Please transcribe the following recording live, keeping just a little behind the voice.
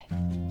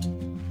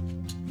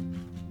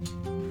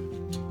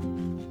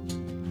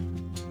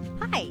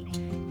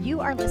You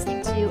are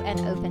listening to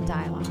An Open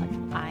Dialogue.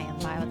 I am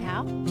Violet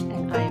Howe.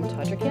 And I am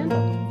Tawdra Candle.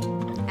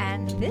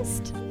 And this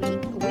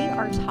week we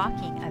are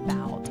talking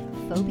about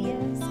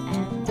phobias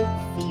and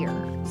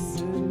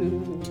fears.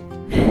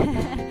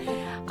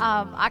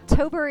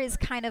 October is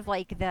kind of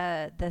like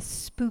the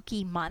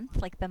spooky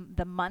month, like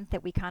the month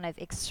that we kind of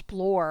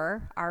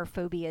explore our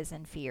phobias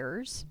and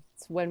fears.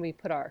 It's when we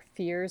put our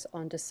fears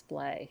on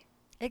display.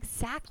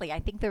 Exactly.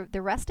 I think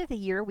the rest of the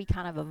year we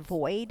kind of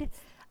avoid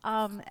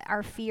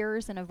our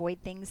fears and avoid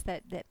things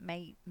that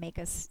may make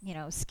us,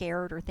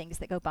 scared or things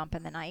that go bump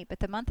in the night. But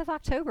the month of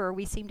October,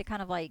 we seem to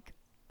kind of like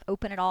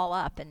open it all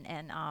up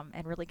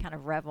and really kind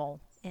of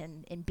revel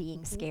in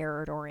being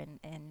scared or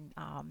in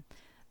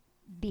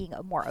being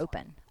more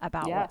open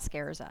about what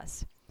scares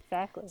us.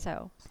 Exactly.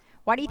 So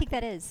why do you think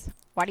that is?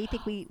 Why do you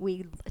think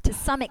we to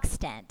some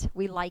extent,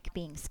 we like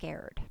being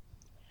scared?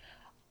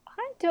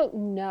 I don't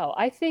know.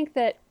 I think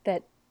that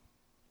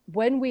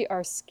when we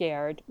are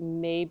scared,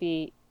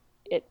 maybe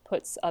it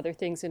puts other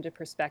things into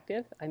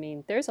perspective. I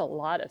mean, there's a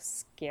lot of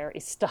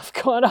scary stuff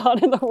going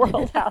on in the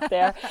world out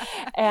there.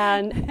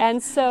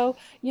 And so,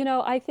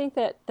 I think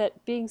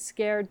that being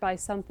scared by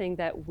something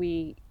that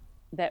we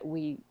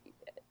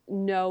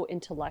know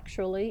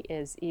intellectually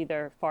is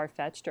either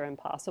far-fetched or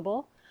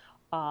impossible,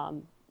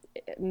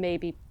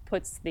 maybe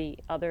puts the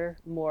other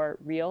more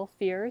real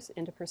fears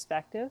into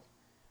perspective.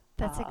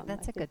 That's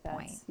a good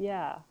point.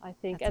 Yeah, I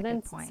think, That's and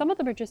then some of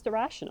them are just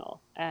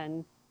irrational,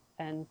 and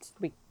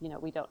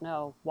we don't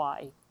know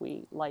why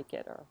we like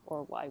it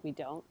or why we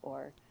don't,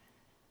 or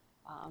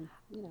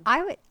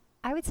I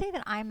would say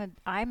that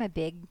I'm a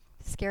big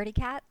scaredy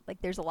cat.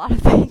 Like there's a lot of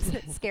things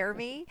that scare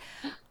me,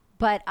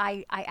 but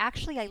I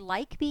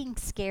like being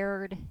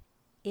scared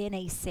in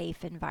a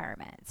safe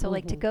environment. So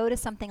like to go to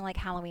something like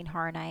Halloween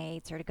Horror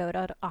Nights or to go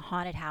to a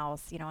haunted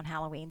house, on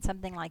Halloween,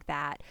 something like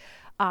that.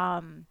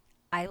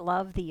 I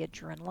love the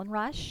adrenaline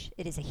rush.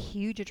 It is a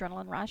huge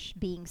adrenaline rush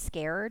being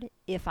scared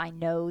if I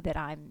know that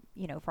I'm,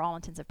 for all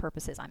intents and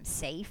purposes, I'm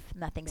safe.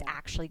 Nothing's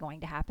actually going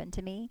to happen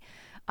to me.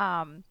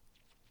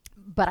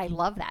 But I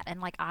love that.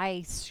 And like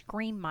I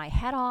scream my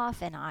head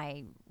off and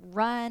I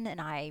run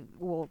and I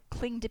will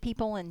cling to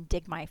people and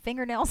dig my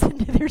fingernails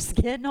into their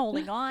skin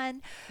holding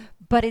on.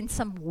 But in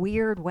some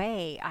weird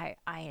way,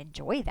 I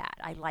enjoy that.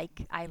 I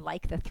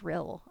like the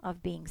thrill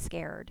of being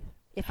scared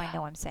if I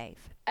know I'm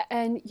safe.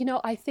 And,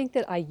 I think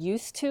that I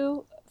used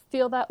to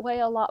feel that way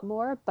a lot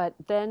more, but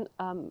then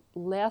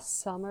last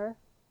summer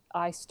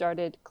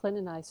Clint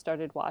and I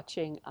started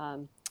watching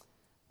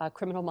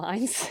Criminal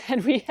Minds,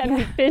 and we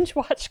binge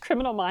watched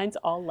Criminal Minds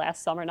all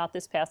last summer, not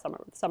this past summer,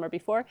 the summer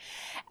before.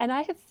 And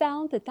I have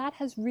found that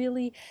has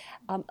really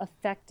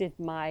affected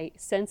my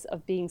sense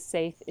of being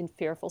safe in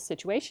fearful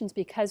situations,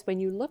 because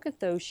when you look at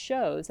those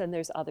shows, and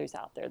there's others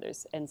out there,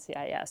 there's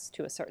NCIS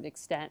to a certain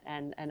extent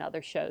and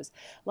other shows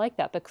like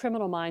that, but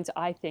Criminal Minds,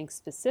 I think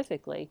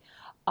specifically,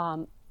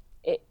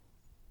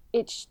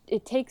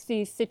 it takes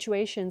these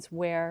situations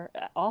where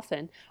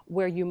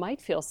you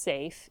might feel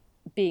safe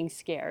being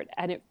scared,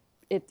 and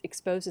it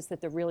exposes that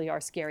there really are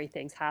scary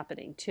things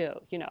happening too.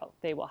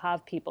 They will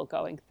have people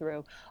going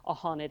through a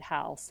haunted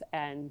house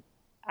and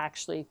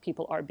actually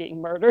people are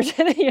being murdered,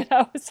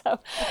 so.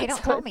 Okay,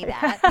 don't tell me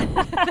that.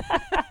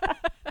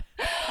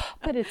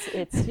 But it's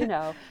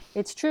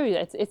true.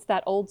 It's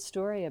that old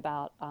story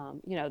about,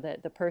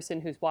 the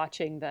person who's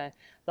watching the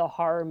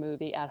horror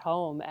movie at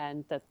home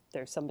and that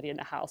there's somebody in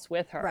the house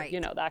with her, right.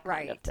 That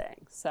kind of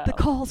thing. So the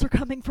calls are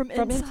coming from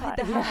inside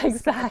the house. Yeah,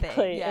 exactly. Kind of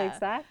thing. Yeah.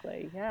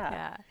 Exactly.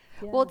 Yeah.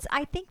 Well,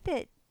 I think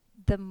that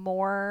the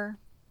more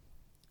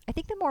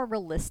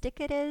realistic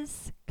it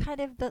is,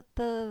 kind of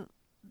the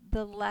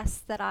less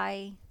that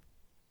I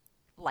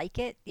like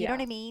it. You know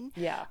what I mean?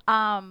 Yeah.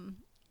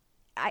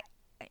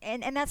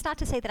 And that's not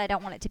to say that I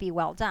don't want it to be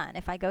well done.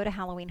 If I go to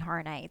Halloween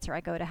Horror Nights or I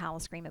go to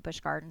Howl-O-Scream at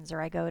Busch Gardens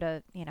or I go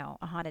to,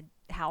 a haunted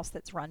house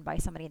that's run by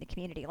somebody in the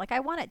community, like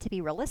I want it to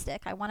be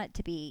realistic. I want it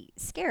to be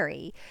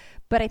scary,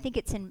 but I think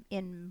it's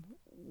in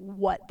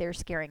what they're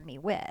scaring me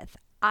with.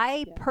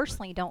 I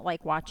personally don't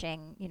like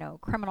watching,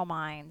 Criminal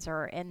Minds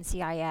or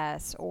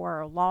NCIS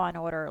or Law and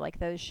Order, like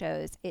those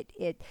shows.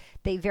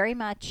 They very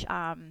much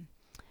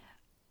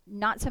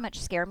not so much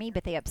scare me,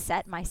 but they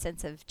upset my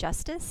sense of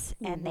justice,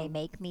 and they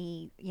make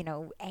me,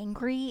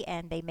 angry,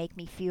 and they make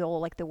me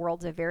feel like the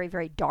world's a very,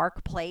 very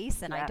dark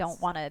place, and I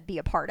don't want to be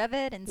a part of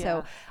it. And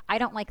so I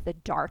don't like the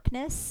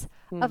darkness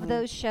of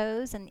those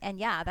shows. And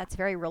that's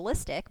very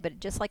realistic, but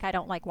just like I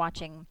don't like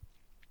watching,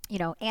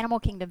 Animal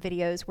Kingdom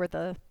videos where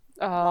the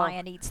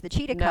lion eats the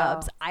cheetah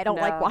cubs. I don't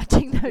like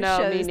watching those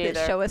shows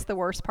that show us the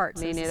worst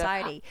parts of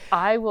society.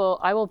 I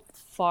will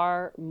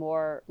far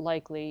more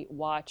likely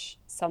watch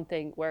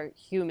something where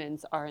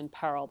humans are in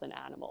peril than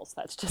animals.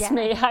 That's just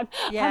me. I'm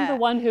the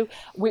one who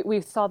we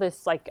saw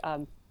this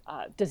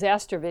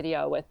disaster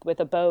video with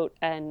a boat,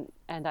 and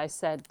I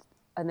said,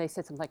 and they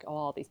said something like, "Oh,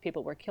 all these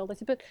people were killed." I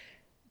said,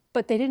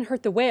 but they didn't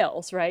hurt the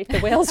whales, right? The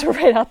whales were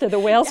right out there. The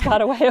whales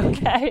got away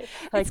okay.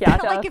 Like, It's yeah,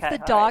 kind of like okay, if the all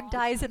right. dog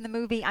dies in the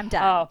movie, I'm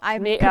done. Oh,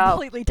 I'm me,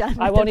 completely done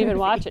I with the won't even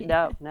watch it. movie.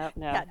 No, no,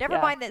 Yeah, no. never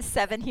Yeah, mind that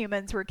 7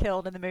 humans were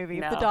killed in the movie.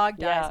 If the no. dog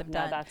dies, Yeah, I'm no,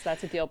 done.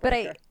 that's a deal But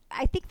breaker.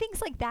 I think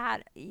things like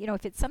that,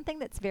 if it's something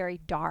that's very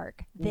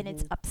dark, then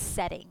it's Hmm.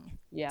 upsetting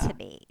Yeah. to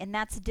me. And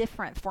that's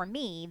different for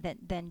me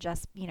than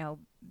just,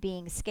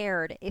 being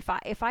scared. If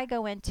I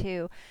go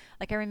into,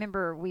 like, I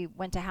remember we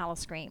went to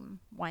Howl-O-Scream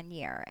one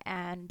year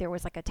and there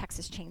was like a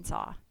Texas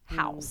Chainsaw Mm.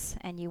 house,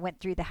 and you went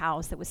through the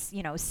house that was,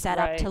 set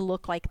up to Right.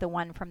 look like the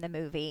one from the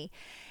movie.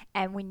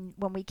 And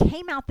when we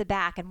came out the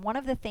back, and one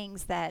of the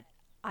things that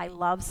I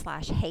love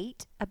slash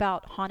hate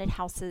about haunted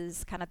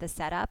houses, kind of the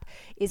setup,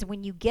 is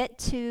when you get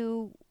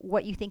to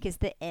what you think is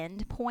the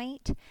end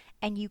point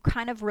and you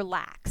kind of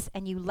relax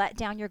and you let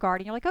down your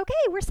guard and you're like, okay,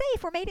 we're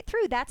safe, we made it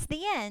through, that's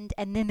the end.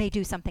 And then they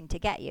do something to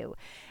get you.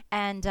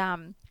 And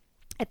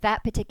at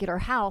that particular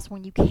house,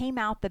 when you came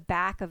out the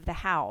back of the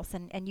house,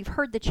 and you've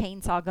heard the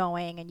chainsaw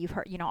going, and you've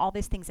heard, all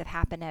these things have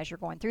happened as you're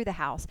going through the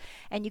house,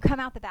 and you come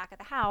out the back of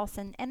the house,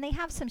 and they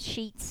have some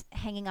sheets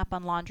hanging up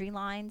on laundry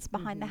lines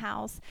behind the Hmm.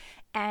 house,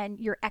 and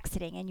you're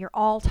exiting, and you're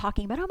all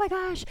talking about, oh my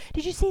gosh,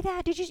 did you see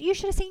that? You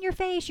should have seen your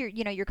face.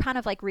 You're kind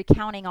of like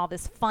recounting all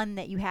this fun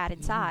that you had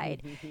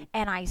inside.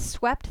 And I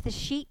swept the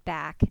sheet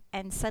back,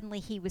 and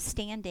suddenly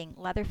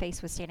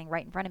Leatherface was standing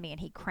right in front of me, and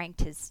he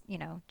cranked his,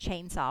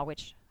 chainsaw,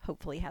 which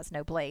hopefully has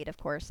no blade, of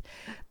course.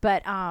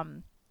 But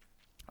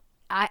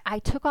I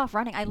took off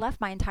running. I left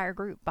my entire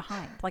group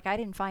behind. Like, I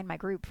didn't find my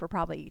group for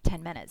probably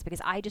 10 minutes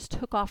because I just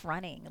took off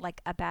running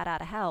like a bat out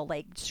of hell,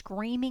 like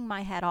screaming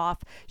my head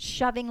off,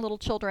 shoving little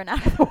children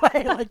out of the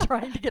way, like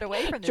trying to get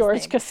away from this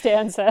George thing.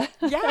 Costanza.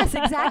 Yes,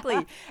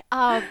 exactly.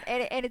 And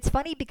it's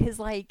funny because,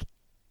 like,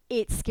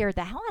 it scared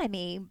the hell out of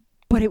me,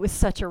 but it was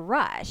such a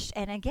rush.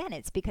 And again,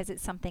 it's because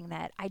it's something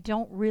that I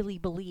don't really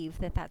believe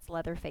that that's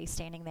Leatherface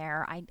standing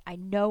there. I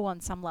know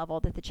on some level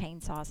that the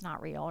chainsaw is not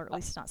real, or at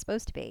least it's not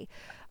supposed to be.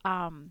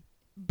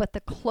 But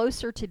the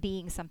closer to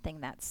being something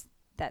that's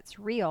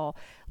real,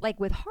 like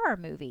with horror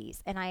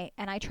movies, and I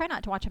try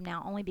not to watch them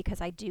now only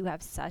because I do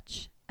have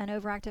such an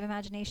overactive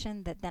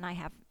imagination that then I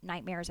have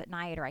nightmares at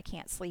night, or I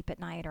can't sleep at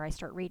night, or I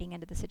start reading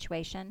into the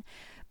situation.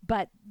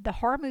 But the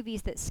horror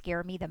movies that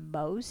scare me the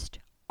most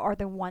are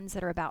the ones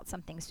that are about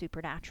something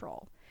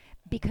supernatural,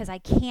 because I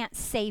can't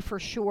say for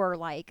sure,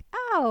 like,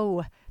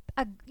 oh,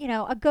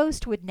 a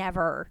ghost would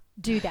never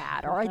do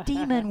that, or a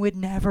demon would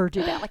never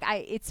do that. Like,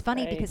 it's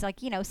funny Right. because, like,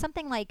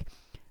 something like,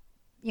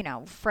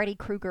 Freddy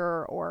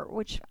Krueger, or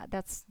which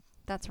that's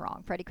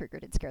wrong. Freddy Krueger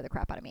did scare the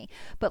crap out of me.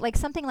 But like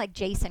something like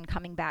Jason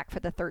coming back for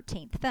the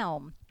 13th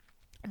film,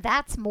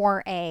 that's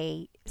more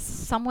a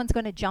someone's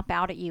going to jump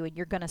out at you and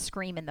you're going to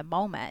scream in the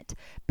moment,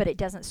 but it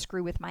doesn't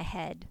screw with my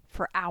head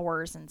for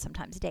hours and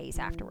sometimes days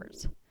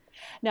afterwards.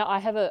 Now I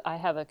have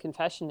a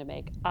confession to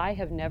make. I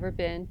have never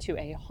been to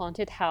a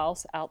haunted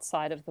house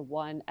outside of the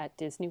one at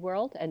Disney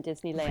World and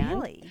Disneyland.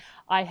 Really?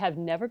 I have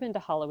never been to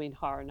Halloween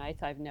Horror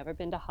Nights. I've never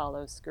been to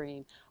Hollow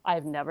Scream.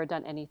 I've never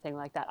done anything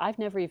like that. I've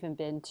never even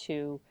been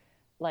to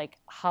like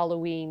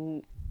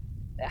Halloween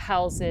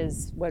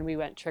houses when we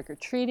went trick or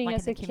treating Like in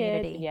as the a kid.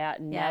 community? Yeah,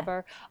 Yeah.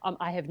 never.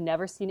 I have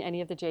never seen any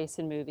of the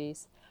Jason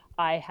movies.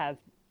 I have.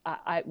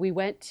 We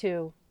went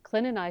to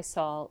Clint and I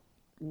saw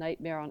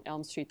Nightmare on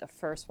Elm Street, the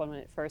first one when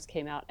it first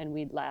came out, and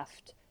we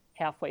left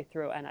halfway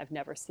through, and I've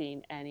never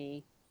seen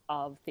any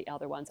of the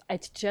other ones.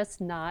 It's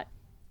just not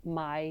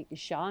my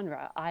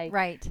genre.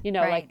 Right. Like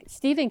Right.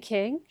 Stephen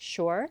King,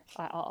 sure,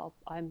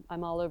 I'm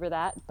all over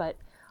that, but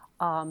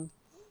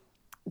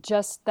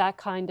just that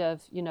kind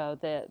of,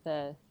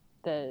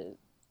 the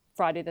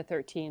Friday the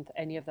 13th,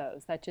 any of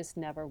those, that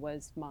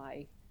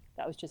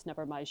was just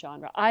never my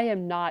genre. I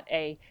am not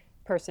a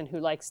person who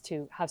likes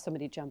to have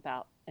somebody jump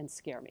out and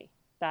scare me.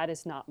 That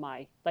is not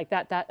my, like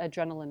that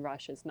adrenaline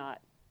rush is not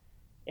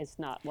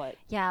what,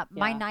 Yeah,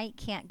 my yeah, knight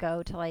can't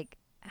go to like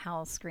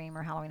Howl Scream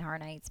or Halloween Horror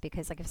Nights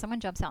because, like, if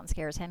someone jumps out and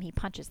scares him, he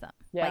punches them.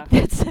 yeah, Like,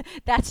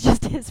 that's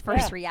just his yeah,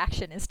 first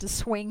reaction, is to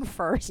swing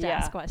first, yeah,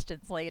 ask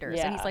questions later.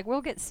 So he's yeah, like, we'll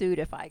get sued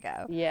if I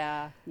go.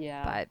 yeah,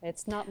 yeah. But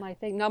It's not my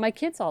thing. No, my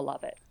kids all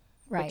love it,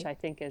 which right. I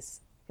think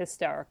is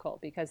hysterical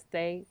because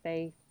they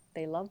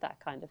love that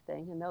kind of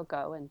thing and they'll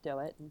go and do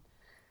it. And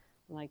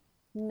I'm like,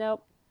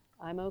 nope,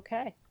 I'm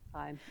okay.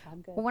 I'm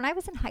good. Well, when I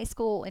was in high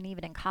school and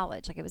even in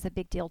college, like, it was a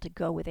big deal to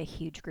go with a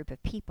huge group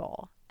of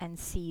people and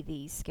see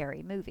these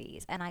scary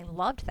movies, and I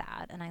loved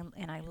that, and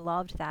I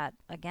loved that,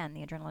 again,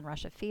 the adrenaline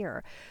rush of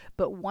fear.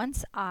 But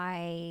once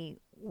I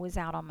was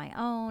out on my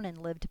own and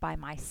lived by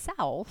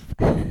myself,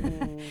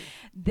 Mm,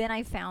 then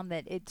I found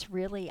that it's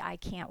really, I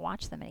can't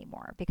watch them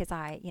anymore because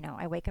I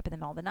wake up in the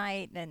middle of the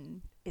night,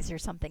 and is there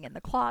something in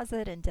the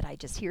closet, and did I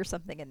just hear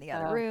something in the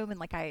other uh, room, and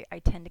like I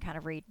tend to kind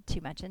of read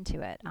too much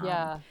into it.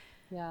 yeah,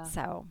 yeah,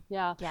 So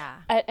yeah. yeah.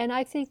 And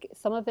I think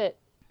some of it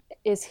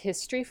is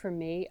history for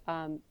me.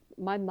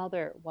 My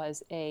mother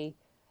was a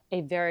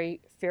very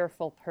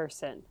fearful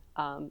person.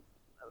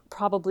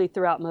 Probably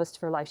throughout most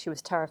of her life, she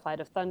was terrified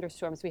of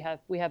thunderstorms. We have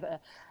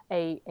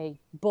a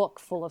book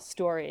full of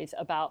stories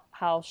about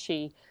how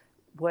she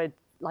would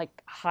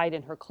like hide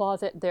in her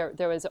closet. There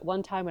was at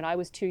one time when I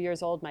was 2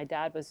 years old, my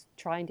dad was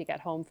trying to get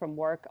home from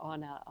work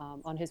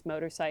on his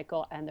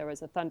motorcycle, and there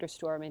was a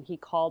thunderstorm, and he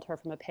called her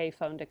from a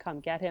payphone to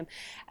come get him,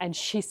 and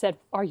she said,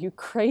 "Are you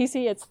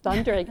crazy? It's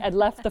thundering," and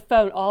left the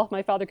phone. All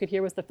my father could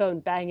hear was the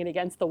phone banging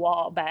against the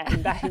wall,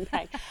 bang, bang,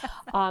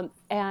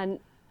 bang,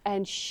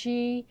 and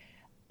she.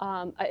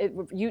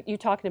 You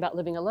talking about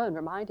living alone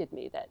reminded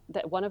me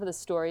that one of the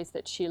stories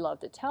that she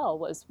loved to tell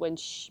was when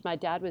my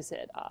dad was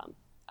at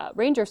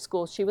Ranger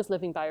School. She was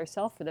living by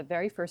herself for the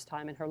very first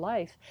time in her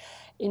life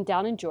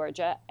down in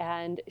Georgia,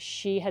 and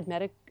she had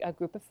met a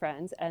group of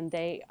friends, and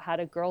they had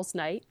a girls'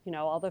 night. You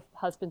know, all the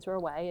husbands were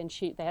away, and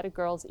they had a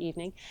girls'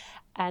 evening,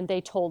 and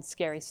they told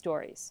scary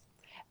stories.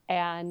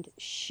 And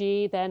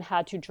she then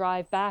had to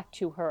drive back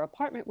to her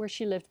apartment where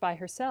she lived by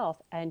herself,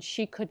 and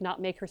she could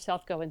not make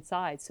herself go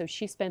inside. So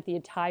she spent the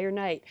entire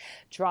night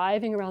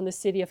driving around the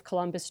city of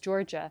Columbus,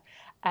 Georgia.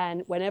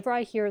 And whenever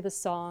I hear the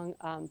song,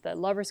 the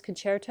Lover's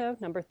Concerto,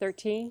 number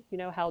 13, you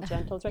know, How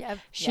Gentle is Right? Yep,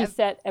 She yep.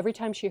 said every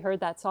time she heard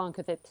that song,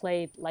 because it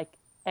played like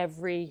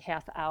every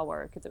half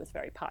hour, because it was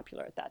very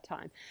popular at that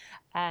time.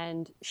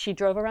 And she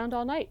drove around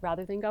all night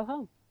rather than go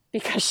home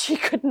because she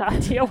could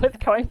not deal with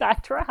going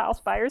back to her house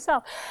by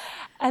herself.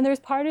 And there's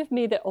part of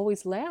me that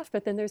always laughed,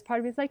 but then there's part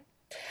of me that's like,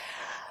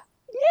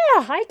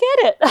 yeah, I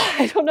get it.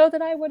 I don't know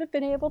that I would have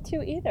been able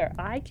to either.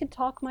 I can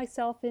talk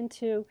myself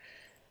into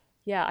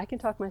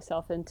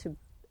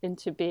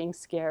being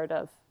scared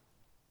of,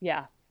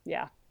 yeah,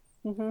 yeah.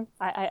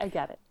 I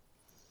get it.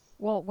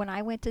 Well, when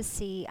I went to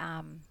see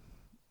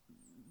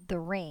The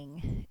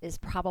Ring is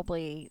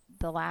probably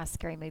the last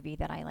scary movie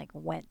that I like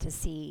went to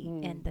see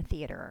in Mm. the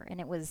theater,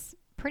 and it was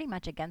pretty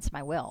much against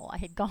my will. I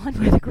had gone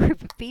with a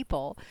group of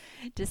people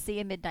to see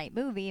a midnight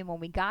movie, and when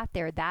we got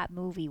there, that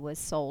movie was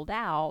sold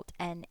out,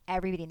 and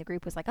everybody in the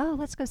group was like, "Oh,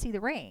 let's go see The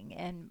Ring,"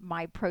 and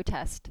my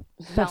protest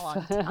fell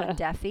on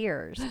deaf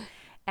ears,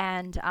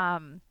 and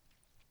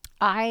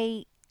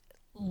I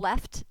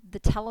left the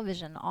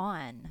television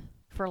on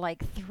for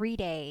like 3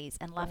 days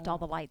and left all Oh,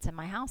 the lights in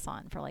my house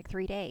on for like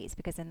 3 days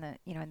because in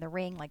the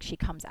ring, like, she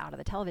comes out of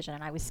the television,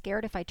 and I was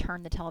scared if I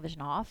turned the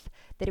television off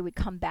that it would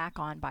come back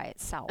on by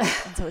itself.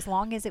 And so as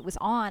long as it was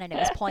on and it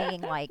was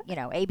playing, like,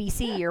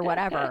 ABC or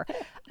whatever,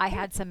 I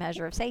had some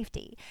measure of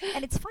safety.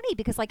 And it's funny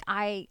because, like,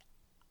 I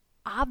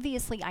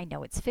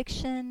know it's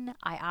fiction.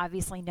 I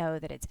obviously know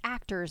that it's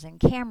actors and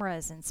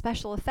cameras and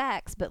special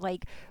effects, but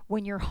like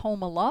when you're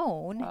home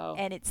alone oh,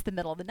 and it's the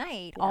middle of the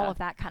night, all yeah, of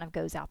that kind of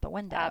goes out the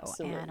window. And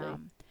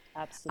absolutely,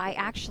 I absolutely.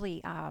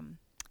 actually,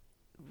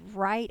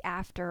 right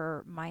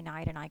after my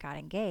night and I got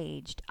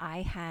engaged,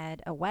 I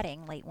had a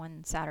wedding late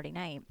one Saturday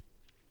night.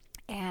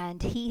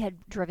 And he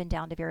had driven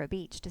down to Vero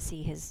Beach to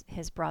see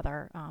his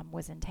brother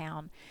was in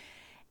town,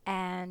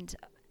 and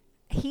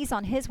he's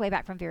on his way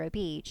back from Vero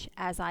Beach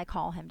as I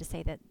call him to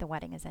say that the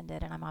wedding has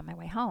ended and I'm on my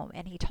way home.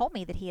 And he told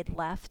me that he had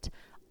left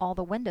all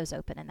the windows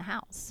open in the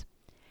house.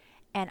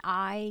 And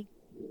I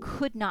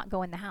could not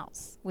go in the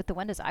house with the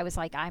windows. I was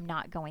like, I'm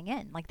not going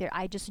in. Like, there,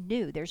 I just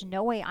knew there's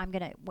no way I'm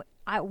going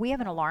to. We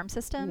have an alarm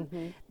system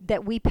Hmm.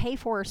 that we pay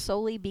for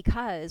solely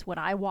because when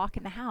I walk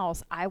in the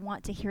house, I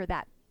want to hear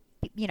that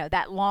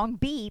long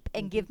beep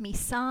and Hmm. give me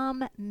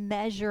some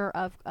measure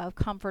of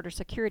comfort or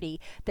security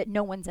that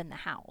no one's in the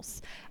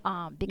house,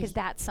 because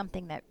that's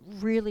something that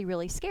really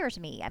really scares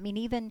me. I mean,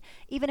 even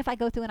if I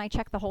go through and I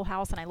check the whole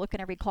house and I look in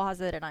every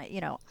closet and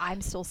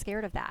I'm still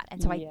scared of that.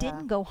 And so I Yeah.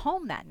 didn't go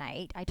home that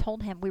night. I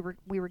told him we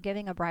were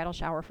giving a bridal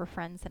shower for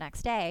friends the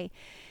next day,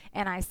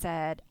 and I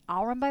said,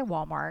 I'll run by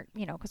Walmart,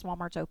 because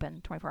Walmart's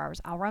open 24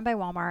 hours. I'll run by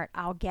Walmart.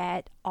 I'll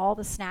get all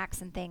the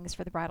snacks and things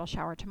for the bridal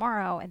shower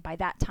tomorrow. And by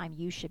that time,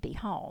 you should be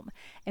home.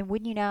 And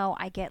wouldn't you know,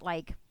 I get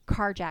like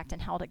carjacked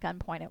and held at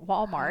gunpoint at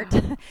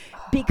Walmart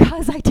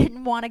because I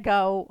didn't want to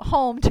go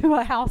home to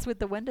a house with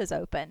the windows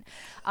open.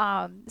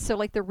 So,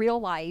 like, the real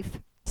life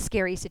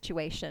scary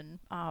situation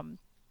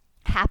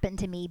happened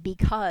to me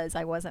because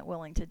I wasn't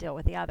willing to deal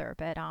with the other.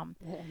 But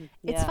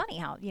it's Yeah. funny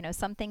how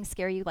some things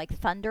scare you. Like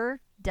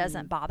thunder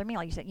doesn't Mm. bother me.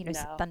 Like you said,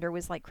 No. thunder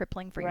was like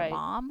crippling for your Right.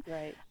 mom.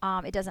 Right.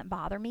 It doesn't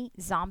bother me.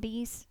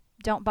 Zombies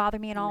don't bother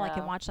me at all. I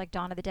can No. watch like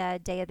Dawn of the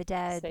Dead, Day of the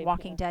Dead, Same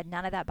Walking here. Dead.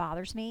 None of that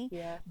bothers me.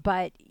 Yeah.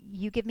 But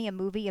you give me a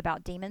movie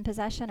about demon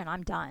possession and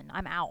I'm done.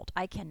 I'm out.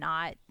 I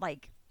cannot,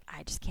 like,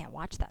 I just can't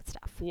watch that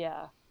stuff.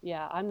 Yeah,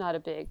 yeah. I'm not a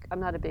big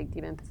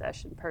demon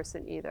possession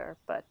person either.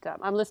 But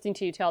I'm listening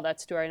to you tell that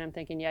story, and I'm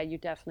thinking, yeah, you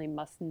definitely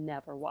must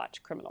never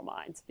watch Criminal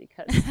Minds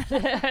because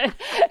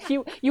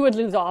you would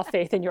lose all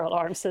faith in your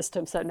alarm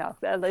system. So no,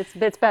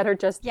 it's better Yeah,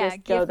 just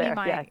go give me there. Yeah,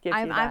 my. it gives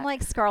I'm you I'm that.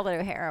 like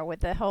Scarlett O'Hara with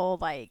the whole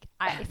like.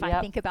 If I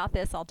Yep, think about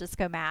this, I'll just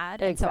go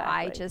mad, and so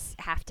I exactly, just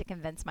have to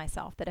convince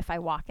myself that if I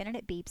walk in and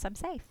it beeps, I'm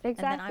safe, and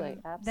then exactly,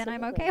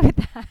 I'm okay absolutely. with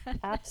that.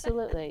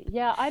 Absolutely.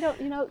 Yeah, I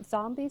don't,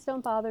 zombies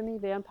don't bother me,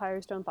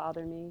 vampires don't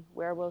bother me,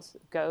 werewolves,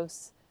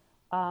 ghosts.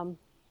 Um,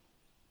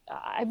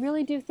 I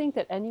really do think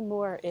that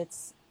anymore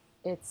it's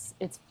It's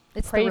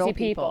the crazy real people.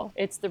 people.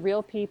 It's the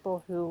real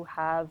people who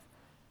have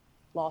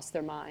lost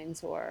their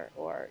minds or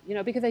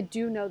because I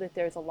do know that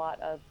there's a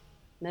lot of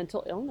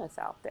mental illness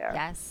out there,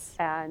 Yes.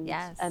 and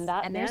Yes.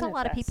 that And there's a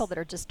lot of people manifests. that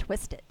are just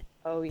twisted.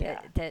 Oh yeah,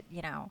 That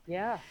you know,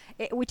 yeah.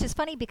 which is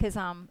funny because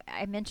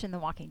I mentioned The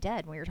Walking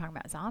Dead when we were talking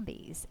about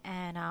zombies,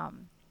 and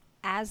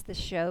as the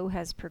show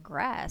has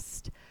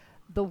progressed,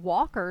 the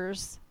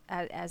walkers,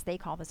 as they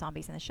call the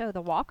zombies in the show,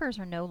 the walkers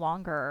are no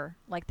longer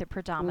like the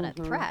predominant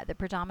Mm-hmm. threat. The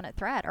predominant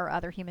threat are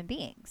other human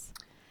beings.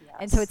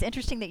 And so it's Yes.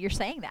 interesting that you're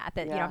saying that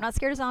you know, I'm Yeah. not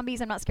scared of zombies,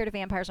 I'm not scared of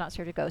vampires, I'm not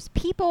scared of ghosts.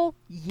 People,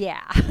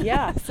 yeah.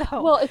 Yeah.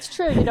 So, Well, it's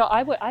true.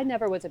 I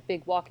never was a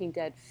big Walking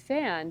Dead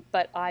fan,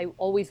 but I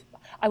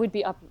would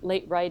be up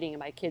late writing and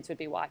my kids would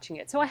be watching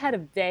it. So I had a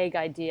vague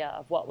idea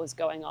of what was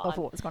going of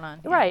on. what was going on,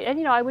 yeah. Right.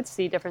 And I would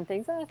see different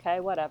things. Okay,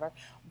 whatever.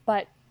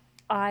 But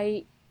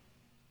I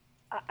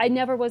I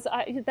never was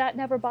that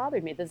never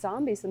bothered me. The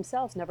zombies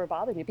themselves never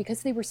bothered me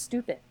because they were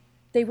stupid.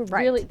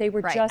 Right, They were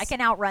right. I just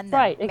can outrun them,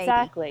 right, maybe.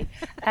 exactly.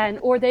 And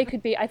or they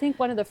could be, I think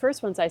one of the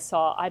first ones I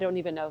saw, I don't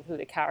even know who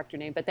the character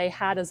name, but they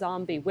had a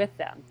zombie with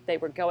them. They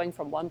were going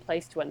from one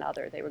place to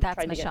another. They were That's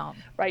trying to get Michonne.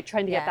 right,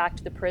 trying to get Yeah. back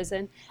to the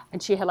prison,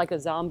 and she had like a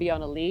zombie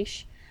on a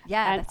leash.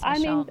 Yeah, And that's I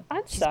mean, Michonne.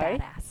 I'm She's sorry.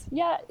 badass.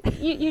 Yeah,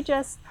 you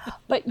just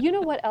but you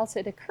know what else,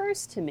 it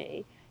occurs to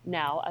me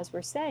now as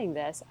we're saying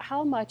this,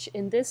 how much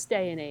in this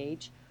day and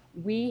age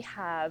we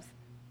have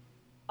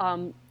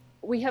um,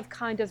 we have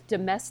kind of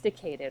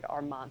domesticated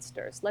our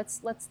monsters. Let's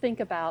think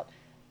about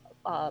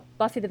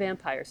Buffy the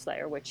Vampire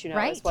Slayer, which is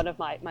Right. one of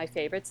my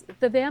favorites.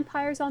 The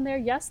vampires on there,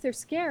 yes, they're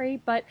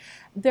scary, but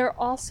they're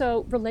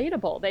also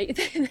relatable.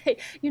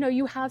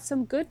 You have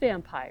some good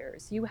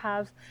vampires. You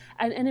have,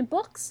 and in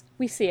books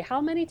we see, how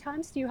many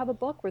times do you have a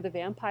book where the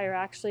vampire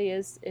actually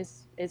is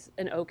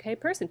an okay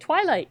person?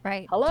 Twilight,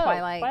 Right. hello,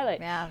 Twilight. Twilight.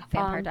 Yeah.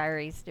 Vampire Um,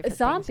 Diaries. Different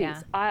things. Yeah.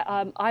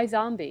 Zombies. I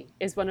Zombie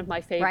is one of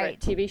my favorite Right.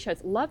 TV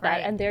shows. Love that.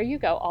 Right. And there you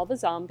go. All the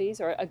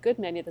zombies, or a good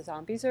many of the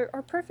zombies, are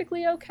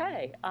perfectly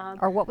okay.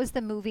 Or what was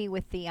the movie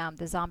with the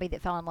zombie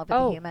that fell in love with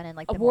the Oh, human, and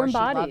like the more Warm she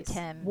loved Bodies.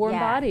 him? Warm Yeah.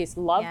 Bodies.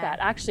 Love Yeah. that.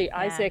 Actually,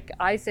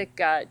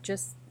 Yeah.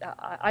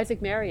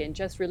 Isaac Marion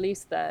just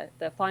released the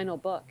final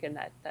book in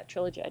that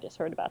trilogy. I just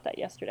heard about that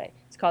yesterday.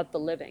 It's called The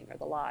Living or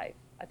The Live.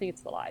 I think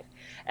it's The Live.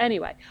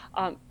 Anyway,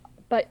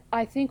 but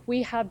I think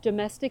we have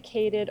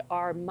domesticated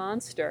our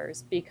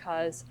monsters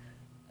because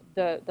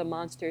the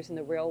monsters in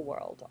the real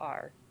world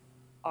are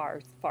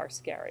far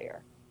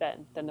scarier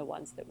than the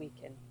ones that we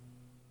can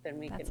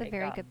That's a make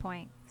very up. good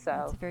point. That's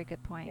So a very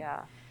good point.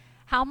 yeah.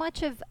 How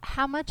much of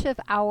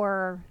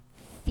our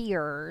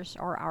fears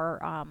or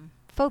our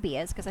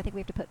phobias, because I think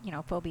we have to put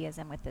phobias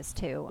in with this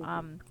too.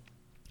 Mm-hmm.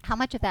 How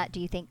much of that do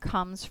you think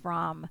comes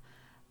from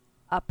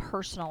a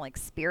personal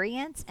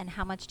experience, and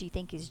how much do you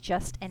think is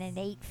just an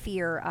innate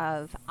fear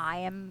of I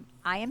am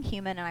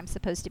human and I'm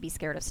supposed to be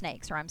scared of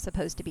snakes, or I'm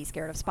supposed to be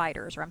scared of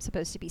spiders, or I'm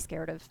supposed to be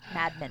scared of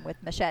madmen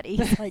with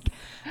machetes? Like,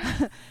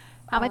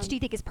 how much do Um, you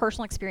think is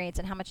personal experience,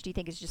 and how much do you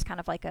think is just kind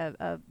of like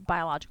a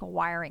biological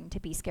wiring to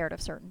be scared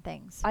of certain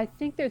things? I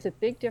think there's a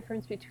big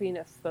difference between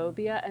a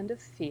phobia and a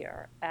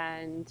fear.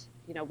 And,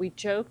 we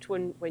joked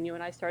when you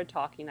and I started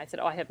talking. I said,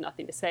 "Oh, I have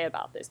nothing to say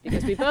about this,"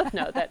 because we both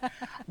know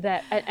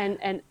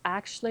and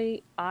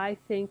actually, I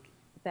think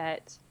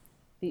that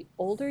the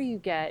older you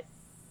get,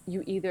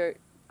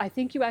 I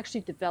think you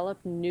actually develop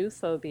new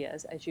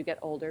phobias as you get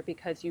older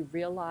because you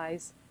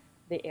realize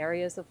the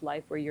areas of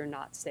life where you're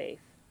not safe.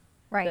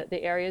 Right.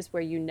 The areas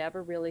where you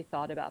never really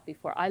thought about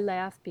before. I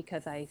laugh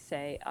because I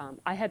say,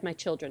 I had my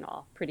children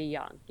all pretty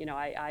young.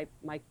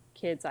 My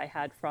kids I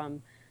had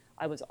from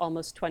I was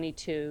almost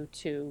 22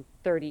 to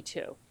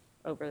 32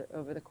 over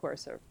the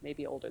course, or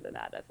maybe older than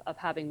that, of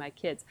having my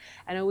kids.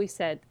 And I always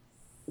said,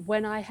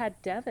 when I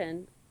had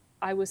Devin,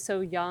 I was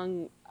so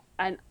young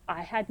and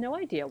I had no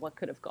idea what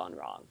could have gone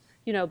wrong.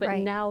 But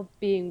Right. now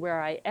being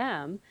where I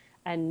am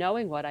and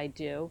knowing what I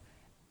do,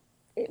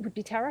 it would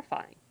be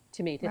terrifying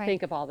to me to Right.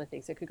 think of all the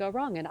things that could go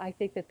wrong. And I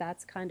think that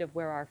that's kind of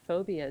where our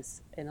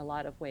phobias in a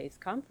lot of ways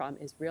come from,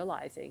 is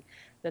realizing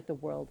that the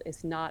world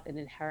is not an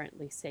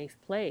inherently safe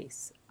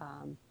place.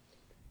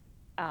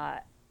 Uh,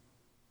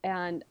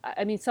 and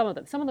I mean, some of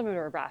them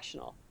are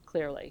irrational,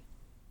 clearly.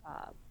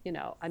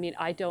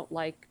 I don't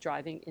like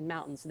driving in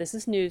mountains. This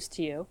is news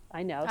to you,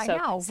 I know. I So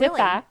know. sit Really?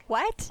 back,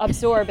 What?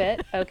 absorb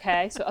it.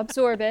 Okay, so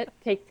absorb it.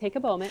 Take a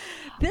moment.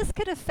 This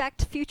could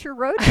affect future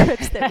road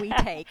trips that we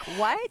take.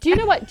 What? Do you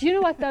know what? Do you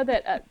know what though,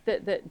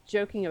 that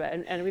joking about,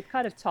 and we've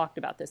kind of talked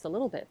about this a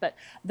little bit, but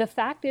the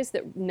fact is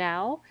that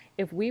now,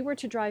 if we were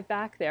to drive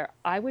back there,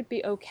 I would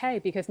be okay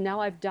because now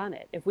I've done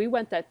it. If we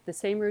went the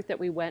same route that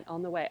we went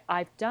on the way,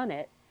 I've done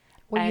it.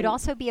 Well, you'd And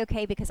also be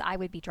okay because I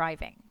would be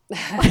driving.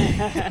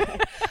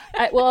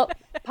 well,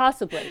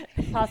 possibly.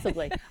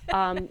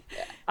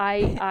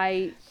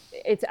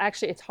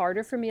 It's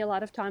harder for me a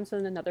lot of times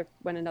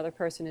when another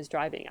person is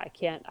driving. I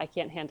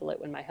can't handle it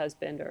when my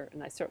husband,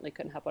 and I certainly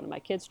couldn't have one of my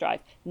kids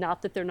drive.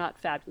 Not that they're not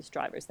fabulous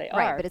drivers, they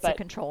Right, are. but it's a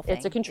control thing.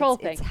 It's a control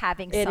thing. It's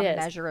having It some is.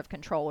 measure of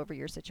control over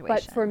your situation.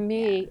 But for Yeah.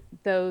 me,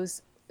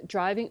 those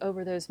driving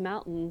over those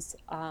mountains,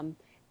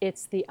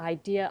 it's the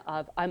idea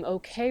of I'm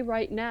okay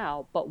right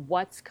now, but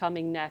what's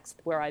coming next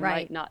where I might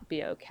Right. not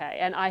be okay.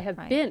 And I have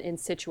Right. been in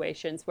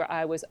situations where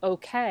I was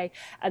okay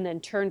and then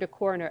turned a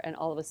corner and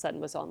all of a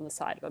sudden was on the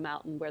side of a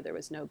mountain where there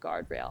was no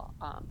guardrail.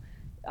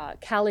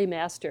 Callie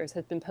Masters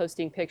has been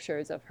posting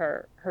pictures of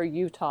her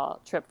Utah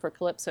trip for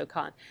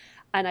CalypsoCon.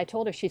 And I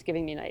told her she's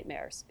giving me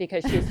nightmares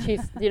because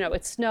she's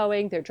it's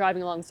snowing, they're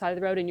driving along the side of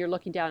the road, and you're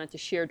looking down into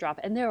sheer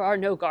drop, and there are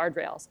no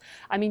guardrails.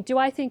 I mean, do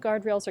I think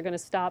guardrails are going to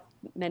stop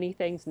many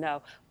things?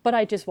 No, but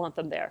I just want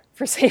them there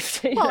for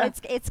safety. Well,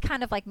 it's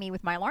kind of like me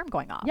with my alarm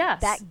going off. Yes,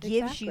 That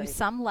gives you exactly.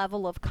 some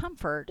level of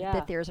comfort Yeah,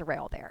 that there's a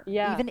rail there.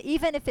 yeah,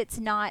 Even if it's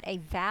not a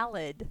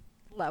valid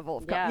level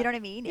of yeah, you know what I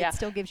mean? It yeah.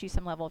 still gives you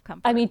some level of I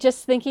comfort. mean,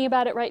 just thinking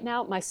about it right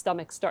now, my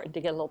stomach's starting to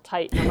get a little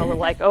tight. And I'm a little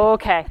like, oh,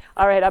 okay,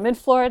 all right, I'm in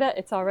Florida.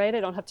 It's all right. I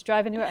don't have to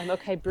drive anywhere. I'm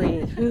okay.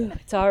 Breathe.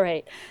 It's all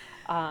right.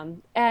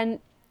 Um, and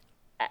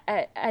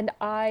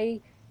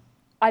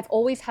I've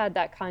always had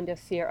that kind of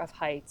fear of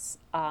heights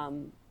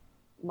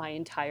my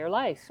entire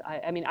life.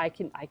 I mean, I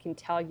can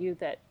tell you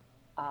that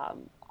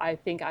I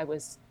think I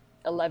was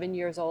 11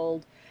 years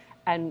old,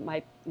 and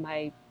my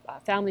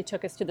family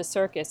took us to the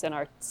circus, and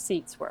our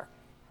seats were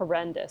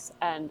horrendous.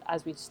 And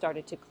as we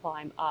started to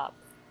climb up,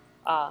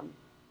 um,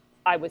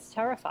 I was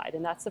terrified,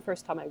 and that's the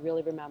first time I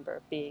really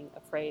remember being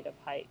afraid of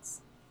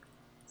heights.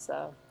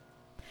 So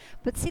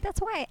But see,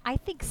 that's why I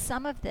think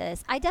some of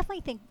this, I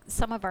definitely think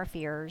some of our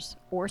fears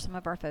or some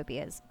of our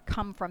phobias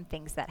come from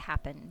things that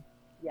happen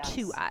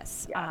to yes,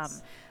 us.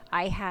 yes,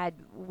 I had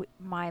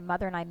my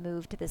mother and I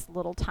moved to this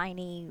little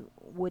tiny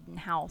wooden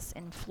house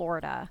in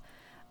Florida,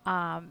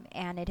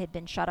 and it had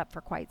been shut up for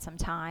quite some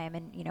time.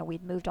 And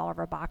we'd moved all of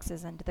our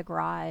boxes into the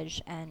garage.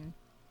 And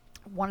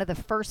one of the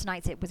first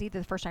nights, it was either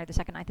the first night or the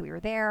second night that we were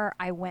there,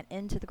 I went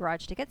into the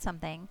garage to get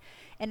something,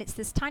 and it's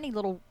this tiny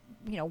little,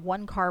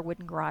 one car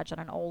wooden garage on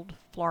an old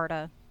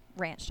Florida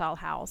ranch style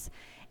house.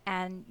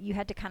 And you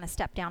had to kind of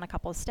step down a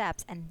couple of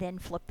steps and then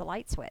flip the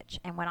light switch.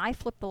 And when I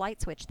flipped the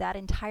light switch, that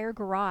entire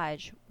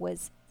garage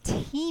was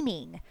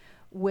teeming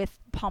with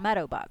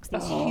palmetto bugs,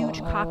 these huge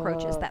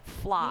cockroaches oh, that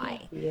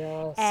fly.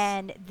 yes,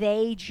 And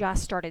they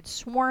just started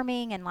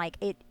swarming, and like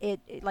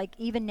like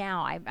even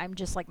now I'm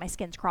just like my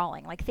skin's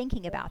crawling like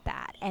thinking about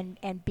that.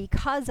 And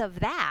because of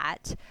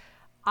that,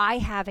 I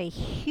have a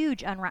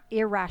huge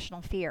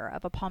irrational fear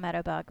of a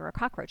palmetto bug or a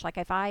cockroach. Like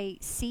if I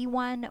see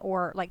one,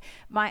 or like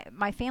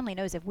my family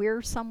knows if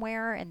we're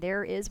somewhere and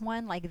there is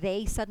one, like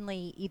they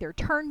suddenly either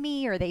turn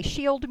me or they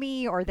shield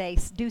me or they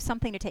do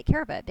something to take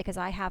care of it, because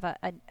I have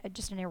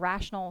just an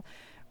irrational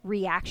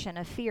reaction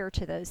of fear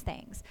to those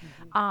things.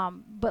 mm-hmm.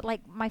 But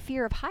like my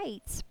fear of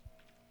heights,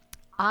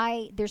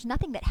 there's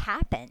nothing that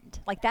happened.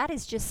 Like that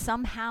is just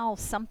somehow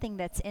something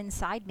that's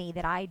inside me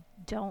that I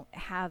don't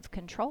have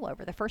control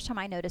over. The first time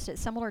I noticed it,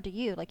 similar to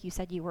you, like you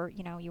said, you were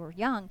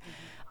young.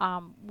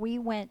 We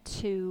went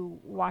to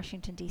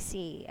Washington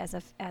D.C. as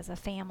a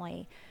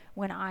family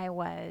when I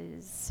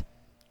was,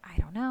 I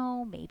don't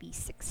know, maybe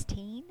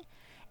 16.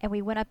 And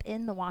we went up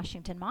in the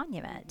Washington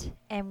Monument,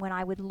 and when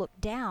I would look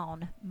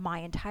down, my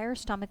entire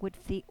stomach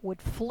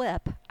would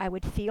flip. I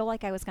would feel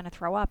like I was going to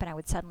throw up, and I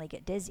would suddenly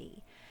get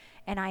dizzy.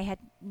 And I had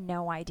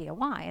no idea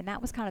why. And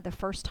that was kind of the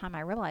first time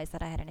I realized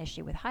that I had an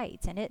issue with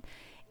heights. And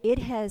it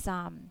has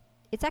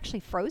it's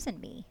actually frozen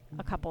me a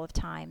Mm-hmm. couple of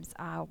times.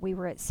 We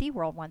were at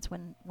SeaWorld once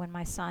when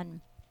my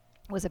son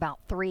was about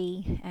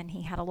 3, and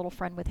he had a little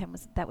friend with him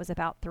that was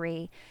about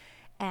 3.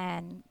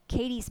 And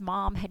Katie's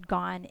mom had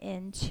gone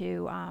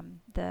into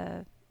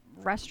the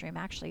restroom,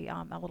 actually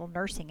a little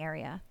nursing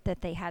area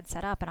that they had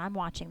set up, and I'm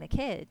watching the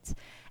kids,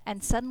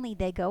 and suddenly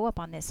they go up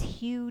on this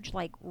huge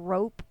like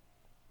rope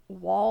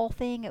wall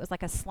thing. It was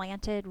like a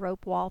slanted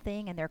rope wall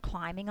thing, and they're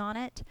climbing on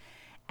it.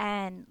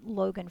 And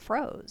Logan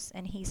froze,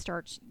 and he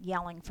starts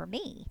yelling for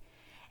me.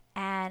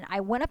 And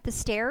I went up the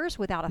stairs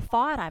without a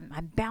thought.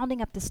 I'm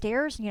bounding up the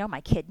stairs. My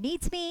kid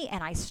needs me,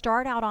 and I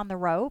start out on the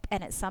rope.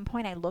 And at some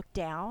point, I look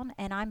down,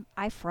 and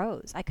I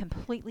froze. I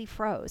completely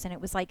froze. And it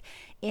was like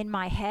in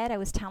my head, I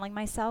was telling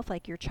myself,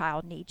 like, your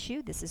child needs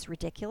you. This is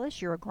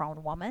ridiculous. You're a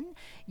grown woman.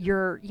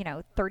 You're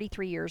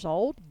 33 years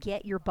old.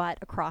 Get your butt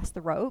across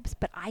the ropes.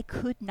 But I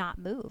could not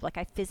move. Like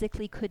I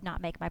physically could not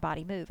make my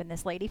body move. And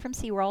this lady from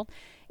SeaWorld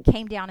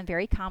came down and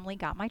very calmly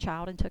got my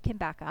child and took him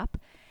back up.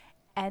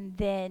 And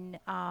then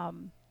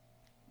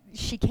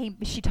she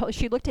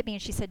looked at me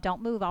and she said,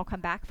 "Don't move, I'll come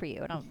back for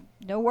you." And I'm,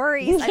 no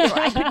worries.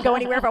 I couldn't go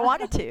anywhere if I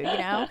wanted to.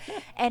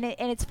 And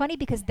it's funny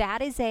because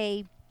that is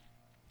a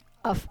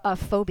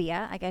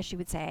phobia, I guess you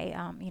would say,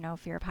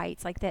 fear of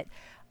heights, like that.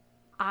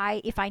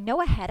 If I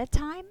know ahead of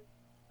time,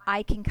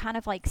 I can kind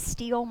of like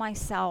steel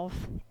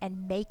myself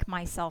and make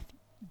myself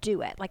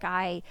do it. Like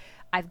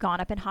I've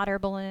gone up in hot air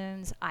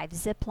balloons, I've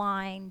zip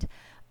lined,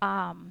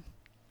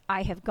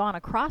 I have gone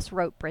across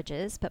rope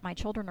bridges, but my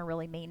children are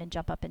really mean and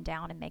jump up and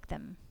down and make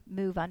them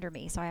move under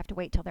me. So I have to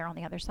wait till they're on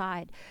the other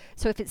side.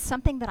 So if it's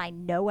something that I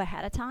know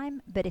ahead of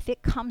time, but if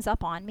it comes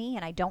up on me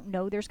and I don't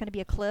know there's going to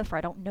be a cliff, or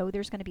I don't know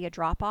there's going to be a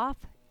drop off,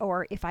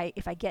 or if I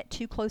get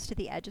too close to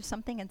the edge of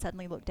something and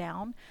suddenly look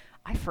down,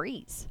 I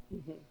freeze.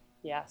 Mm-hmm.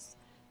 Yes.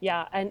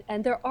 Yeah,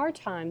 and there are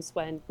times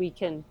when we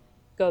can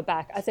go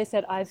back. As I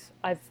said,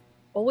 I've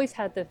always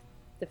had the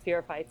fear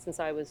of heights since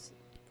I was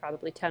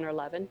probably 10 or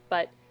 11.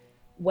 But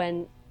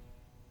when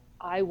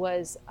I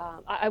was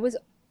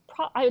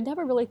I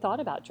never really thought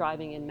about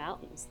driving in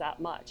mountains that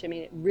much. I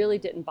mean, it really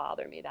didn't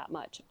bother me that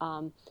much.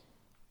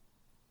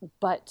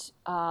 But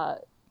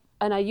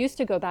and I used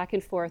to go back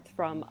and forth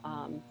from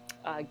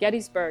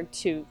Gettysburg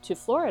to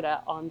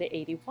Florida on the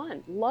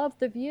 81. Loved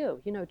the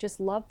view, just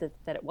loved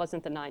that it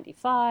wasn't the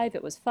 95.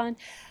 It was fun.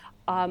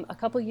 A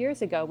couple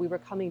years ago, we were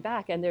coming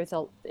back, and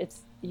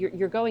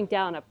you're going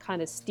down a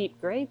kind of steep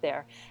grade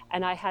there,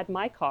 and I had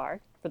my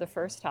car for the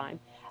first time,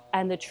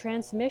 and the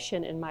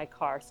transmission in my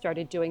car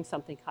started doing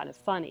something kind of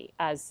funny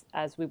as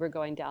we were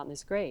going down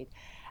this grade,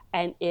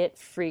 and it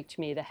freaked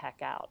me the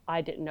heck out. I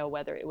didn't know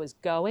whether it was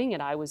going,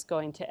 and I was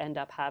going to end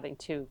up having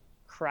to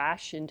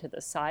crash into the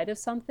side of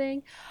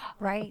something.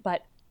 Right.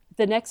 But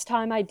the next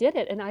time I did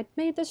it, and I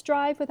made this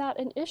drive without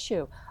an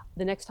issue.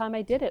 The next time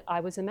I did it,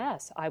 I was a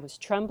mess. I was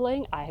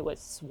trembling, I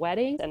was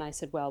sweating, and I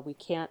said, "Well, we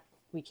can't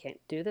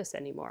do this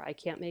anymore. I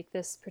can't make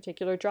this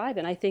particular drive."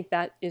 And I think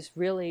that is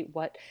really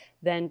what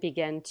then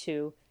began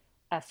to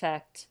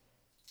affect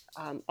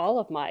um, all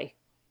of my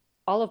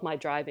all of my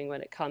driving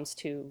when it comes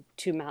to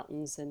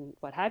mountains and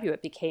what have you.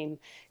 It became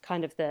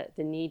kind of the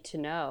need to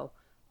know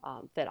Well, I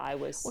think that I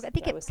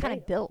it was kind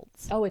safe. of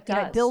builds. Oh, it It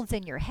does. builds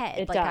in your head.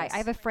 It Like I does.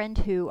 have a friend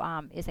who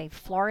is a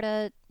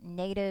Florida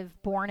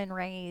native, born and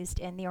raised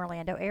in the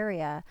Orlando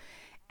area,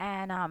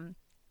 and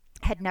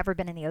had never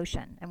been in the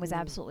ocean and was Mm.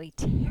 absolutely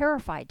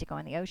terrified to go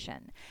in the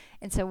ocean.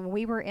 And so when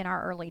we were in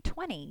our early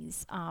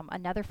 20s,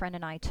 another friend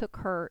and I took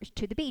her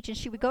to the beach, and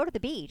she would go to the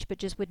beach, but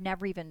just would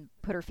never even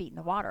put her feet in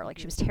the water. Like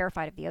she Mhm. was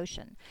terrified of the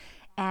ocean.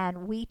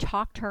 And we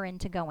talked her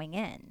into going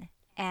in.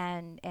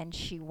 And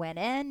she went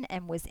in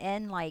and was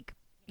in like,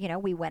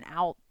 we went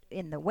out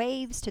in the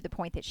waves to the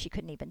point that she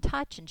couldn't even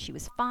touch, and she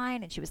was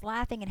fine, and she was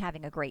laughing and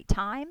having a great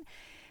time.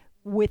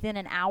 Within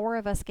an hour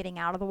of us getting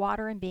out of the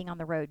water and being on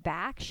the road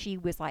back, she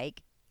was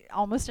like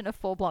almost in a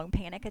full blown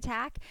panic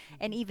attack.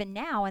 And Mhm. even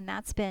now, and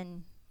that's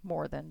been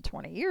more than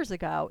 20 years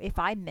ago, if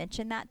I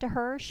mention that to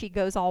her, she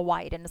goes all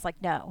white and it's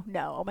like, no,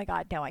 no, oh my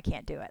God, no, I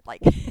can't do it.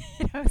 Like,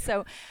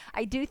 so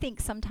I do think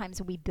sometimes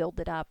we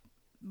build it up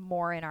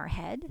more in our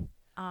head.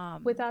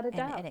 Without a And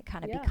doubt. it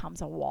kind of Yeah.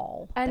 becomes a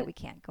wall that And we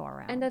can't go and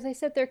around. as I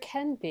said, there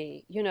can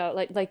be,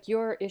 like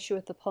your issue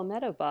with the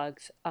palmetto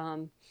bugs.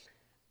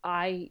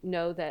 I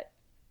know that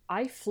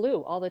I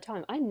flew all the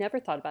time. I never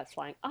thought about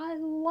flying. I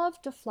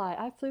love to fly.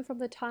 I flew from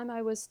the time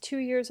I was 2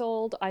 years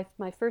old.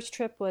 My first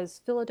trip was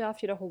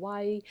Philadelphia to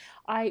Hawaii.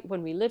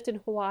 When we lived in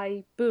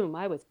Hawaii, boom,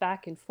 I was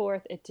back and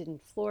forth. It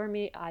didn't floor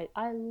me. I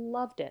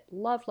loved it.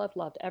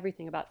 Loved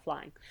everything about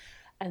flying.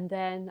 And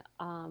then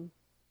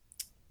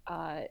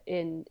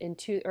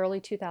early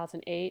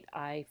 2008,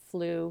 I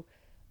flew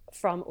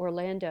from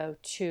Orlando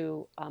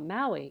to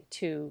Maui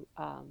to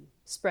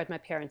spread my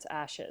parents'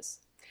 ashes.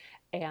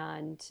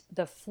 And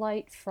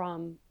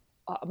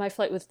my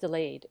flight was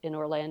delayed in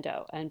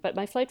Orlando, but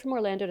my flight from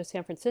Orlando to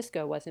San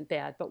Francisco wasn't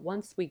bad. But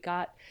once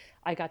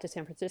I got to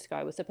San Francisco,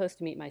 I was supposed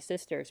to meet my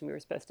sisters, and we were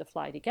supposed to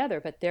fly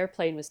together. But their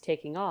plane was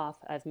taking off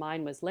as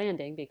mine was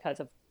landing because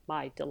of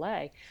my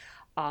delay.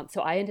 So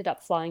I ended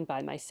up flying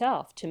by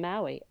myself to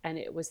Maui, and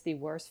it was the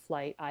worst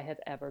flight I have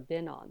ever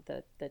been on.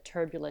 The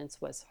turbulence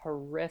was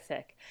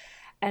horrific,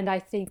 and I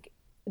think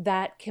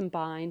that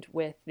combined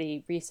with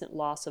the recent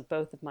loss of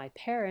both of my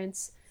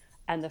parents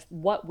and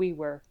what we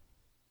were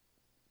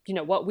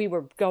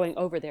going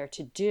over there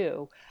to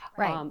do,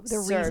 Right. The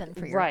served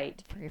reason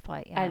right. for your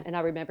flight. And Yeah. and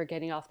I remember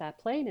getting off that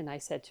plane, and I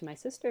said to my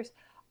sisters,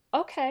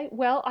 "Okay,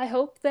 well, I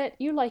hope that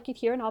you like it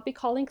here, and I'll be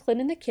calling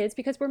Clint and the kids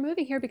because we're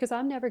moving here because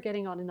I'm never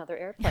getting on another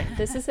airplane.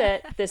 This is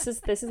it. This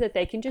is it.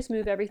 They can just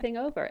move everything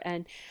over."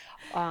 And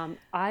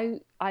I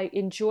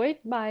enjoyed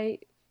my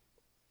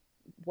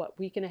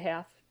week and a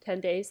half, 10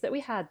 days that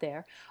we had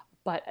there.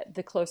 But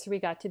the closer we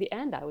got to the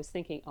end, I was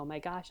thinking, oh my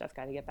gosh, I've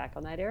got to get back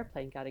on that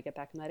airplane. Got to get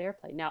back on that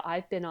airplane. Now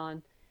I've been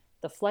on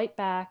the flight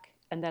back,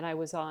 and then I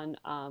was on.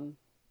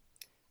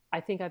 I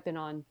think I've been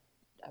on.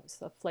 I was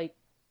the flight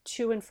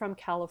to and from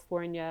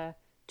California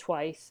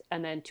twice,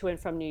 and then to and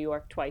from New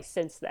York twice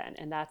since then,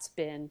 and that's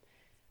been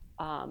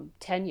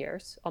 10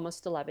 years,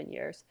 almost 11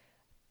 years.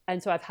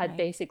 And so I've had Right.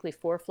 basically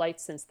four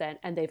flights since then,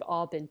 and they've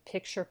all been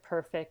picture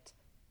perfect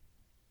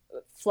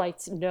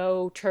flights,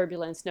 no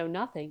turbulence, no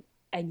nothing.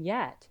 And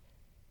yet,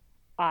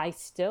 I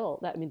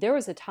mean, there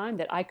was a time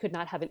that I could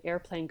not have an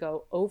airplane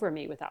go over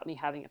me without me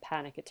having a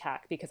panic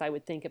attack because I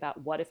would think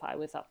about what if I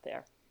was up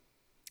there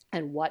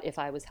and what if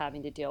I was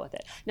having to deal with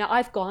it. Now,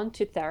 I've gone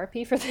to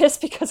therapy for this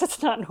because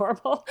it's not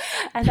normal.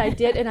 And I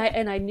did, and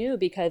I knew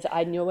because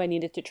I knew I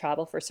needed to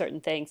travel for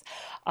certain things.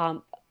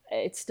 Um,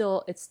 it's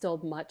still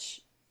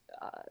much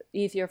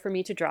easier for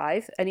me to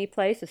drive any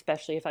place,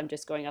 especially if I'm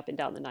just going up and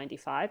down the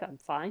 95. I'm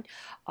fine.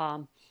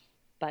 Um,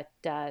 but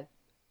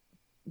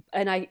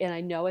and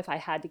I know if I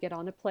had to get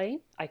on a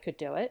plane, I could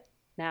do it.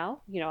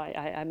 Now,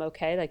 I'm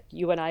okay. Like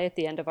you and I, at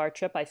the end of our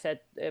trip, I said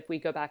if we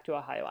go back to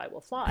Ohio, I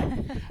will fly.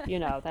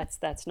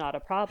 That's not a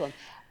problem.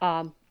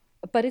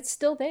 but it's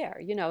still there.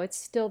 It's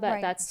still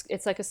Right.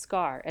 it's like a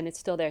scar, and it's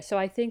still there. So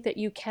I think that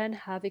you can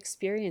have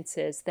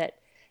experiences that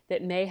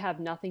may have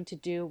nothing to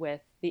do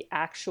with the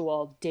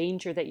actual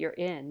danger that you're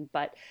in,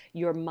 but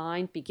your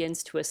mind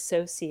begins to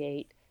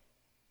associate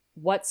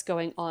what's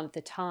going on at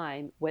the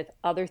time with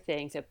other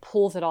things. It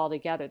pulls it all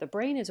together. The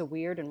brain is a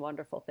weird and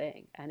wonderful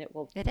thing, and It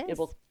it is.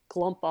 will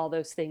clump all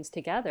those things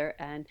together,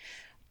 and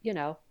you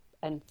know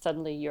and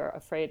suddenly you're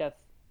afraid of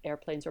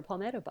airplanes or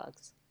palmetto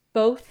bugs,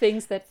 both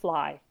things that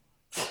fly.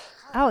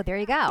 Oh, there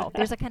you go.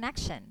 There's a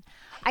connection.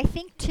 I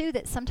think too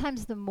that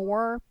sometimes the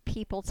more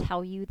people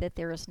tell you that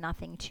there is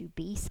nothing to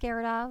be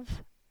scared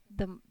of,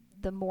 the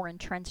the more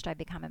entrenched I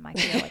become in my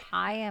fear. Like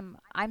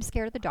I'm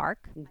scared of the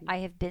dark. Mhm. I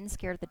have been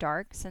scared of the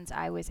dark since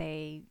I was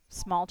a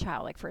small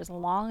child. Like for as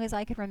long as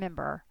I can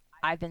remember,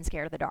 I've been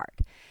scared of the dark.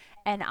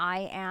 And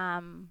I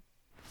am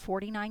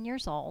 49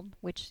 years old,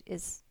 which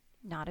is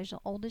not as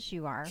old as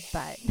you are,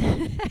 but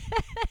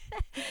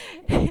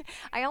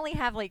I only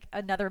have like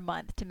another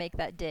month to make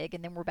that dig,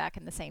 and then we're back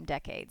in the same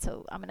decade.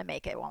 So I'm going to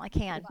make it while I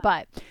can.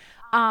 But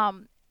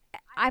um,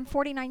 I'm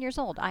 49 years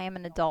old. I am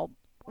an adult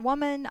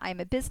woman. I'm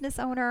a business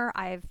owner.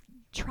 I've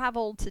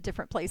traveled to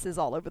different places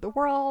all over the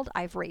world.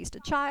 I've raised a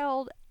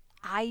child.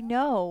 I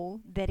know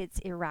that it's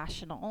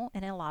irrational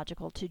and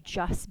illogical to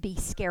just be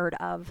scared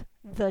of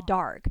the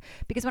dark.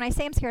 Because when I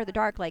say I'm scared of the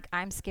dark, like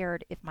I'm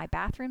scared if my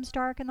bathroom's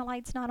dark and the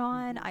light's not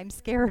on. Mhm. I'm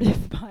scared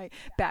if my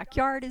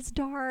backyard is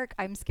dark.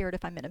 I'm scared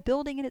if I'm in a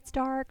building and it's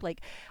dark.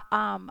 Like,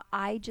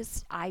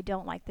 I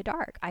don't like the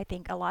dark. I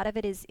think a lot of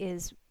it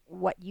is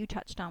what you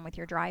touched on with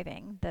your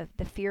driving,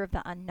 the fear of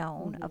the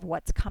unknown, of Mhm.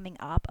 what's coming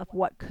up, of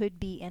what could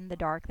be in the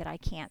dark that I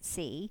can't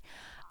see.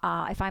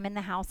 If I'm in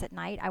the house at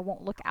night, I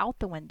won't look out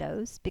the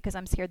windows because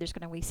I'm scared there's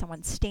going to be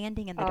someone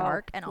standing in the Oh,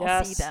 dark and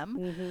I'll see yes. them.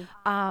 Mhm.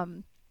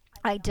 Um,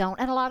 I don't,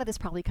 and a lot of this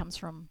probably comes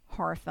from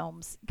horror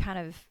films, kind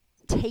of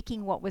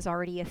taking what was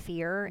already a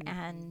fear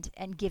Mhm.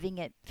 and giving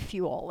it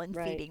fuel and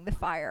Right. feeding the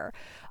fire.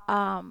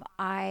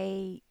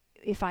 I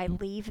If I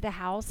leave the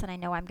house and I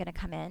know I'm going to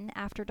come in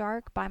after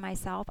dark by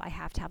myself, I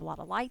have to have a lot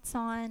of lights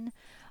on.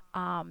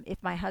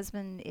 If my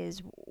husband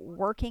is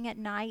working at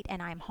night and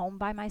I'm home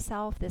by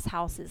myself, this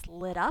house is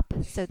lit up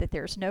so that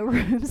there's no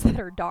rooms that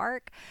are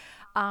dark.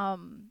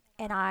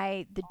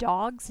 The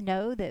dogs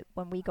know that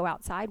when we go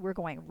outside, we're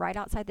going right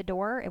outside the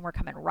door and we're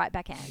coming right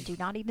back in. Do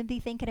not even be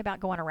thinking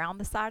about going around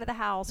the side of the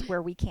house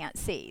where we can't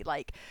see.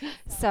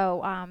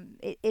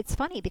 It's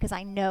funny because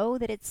I know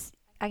that it's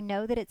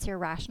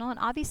irrational, and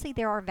obviously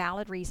there are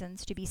valid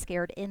reasons to be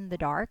scared in the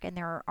dark, and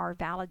there are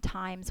valid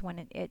times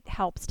when it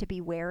helps to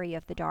be wary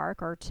of the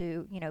dark or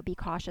to be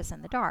cautious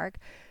in the dark.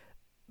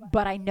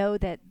 But I know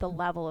that the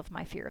level of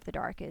my fear of the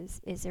dark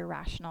is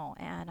irrational,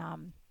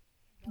 and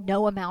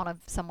no amount of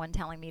someone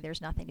telling me there's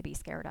nothing to be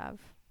scared of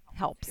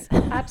helps.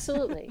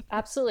 Absolutely,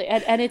 absolutely,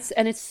 and it's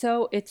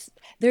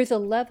there's a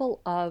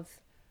level of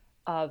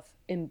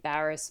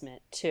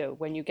embarrassment too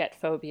when you get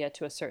phobia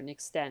to a certain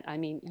extent. I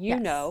mean,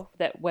 Yes.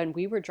 that when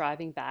we were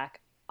driving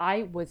back,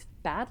 I was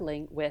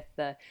battling with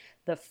the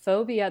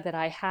phobia that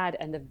I had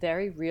and the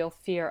very real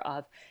fear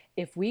of,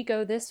 if we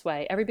go this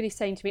way, everybody's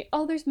saying to me,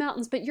 "Oh, there's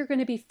mountains, but you're going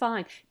to be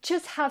fine.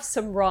 Just have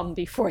some rum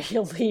before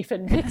you leave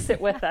and mix it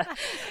with a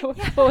what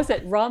Yeah. was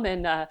it? Rum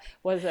and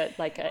was it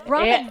like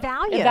Rum and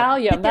Valium.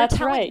 Valium? That they're That's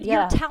telling right. you're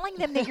Yeah. telling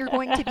them that you're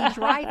going to be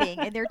driving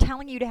and they're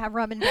telling you to have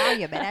rum and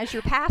Valium. And as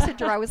your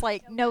passenger, I was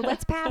like, no,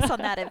 let's pass on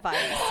that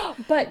advice.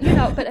 But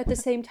but at the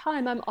same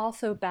time, I'm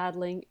also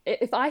battling.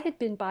 If I had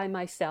been by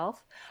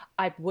myself,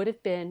 I would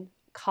have been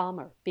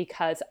calmer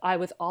because I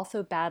was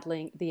also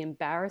battling the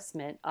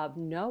embarrassment of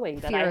knowing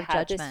that I Fear of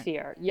had this judgment.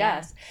 fear. Yeah.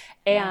 Yes.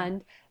 Yeah.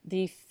 And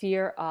the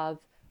fear of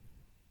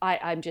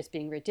I'm just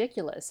being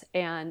ridiculous.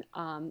 And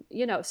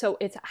so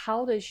it's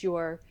how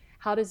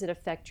does it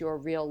affect your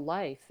real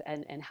life,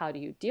 and how do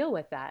you deal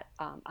with that?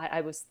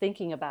 I was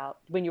thinking about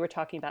when you were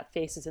talking about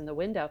faces in the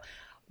window.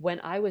 When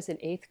I was in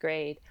eighth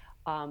grade,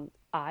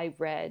 I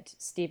read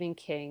Stephen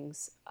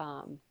King's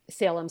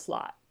Salem's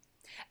Lot.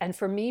 And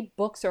for me,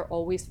 books are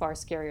always far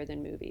scarier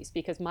than movies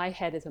because my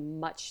head is a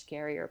much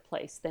scarier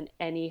place than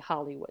any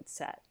Hollywood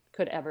set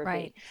could ever be.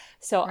 Right.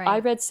 So I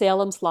Right. read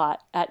Salem's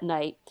Lot at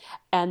night,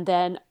 and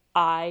then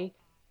I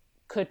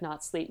could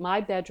not sleep.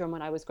 My bedroom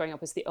when I was growing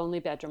up was the only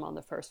bedroom on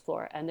the first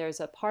floor. And there's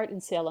a part in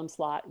Salem's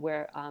Lot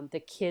where the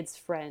kid's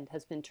friend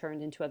has been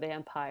turned into a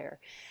vampire.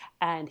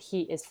 And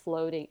he is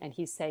floating and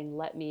he's saying,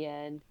 "Let me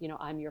in.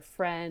 I'm your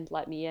friend.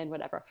 Let me in,"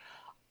 whatever.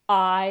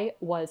 I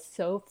was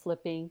so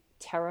flipping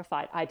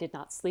terrified. I did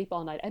not sleep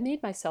all night. I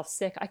made myself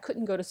sick. I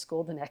couldn't go to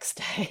school the next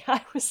day.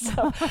 I was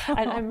so,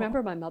 and I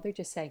remember my mother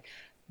just saying,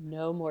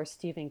 "No more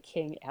Stephen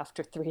King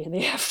after 3 in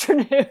the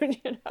afternoon."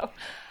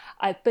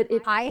 But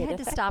I it had to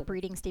affected stop me.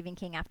 reading Stephen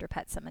King after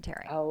Pet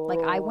Cemetery. Like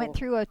I went Oh,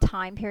 through a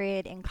time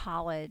period in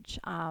college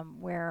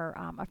where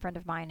a friend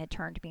of mine had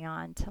turned me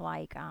on to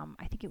I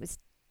think it was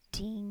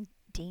Dean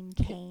Kane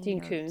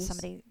Dean or Koontz.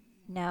 somebody.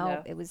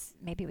 No, No.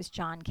 maybe it was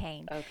John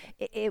Kane.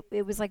 Okay.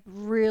 It was like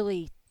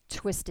really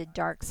twisted,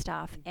 dark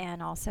stuff,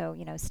 and also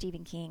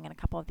Stephen King and a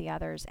couple of the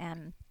others.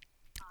 And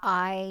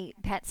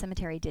Pet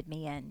Cemetery did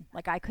me in.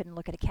 Like I couldn't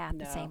look at a cat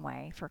the No, same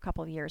way for a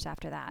couple of years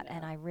after that,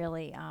 and no. I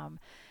really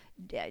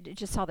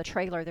just saw the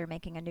trailer. They're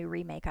making a new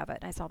remake of it.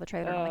 I saw the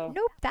trailer and I'm like, Oh,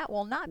 nope, that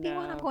will not be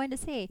one I'm no, going to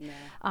see.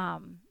 no.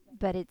 Um,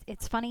 but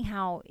it's funny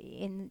how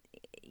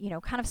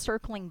kind of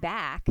circling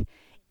back,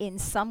 in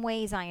some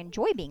ways I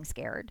enjoy being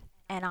scared.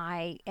 And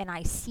I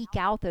seek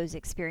out those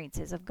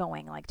experiences of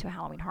going like to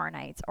Halloween Horror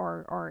Nights,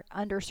 or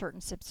under certain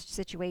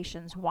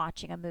situations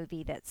watching a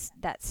movie that's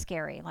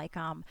scary. Like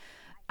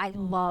I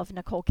love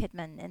Nicole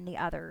Kidman and the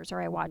others,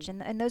 or I watch,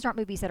 Mhm. and those aren't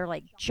movies that are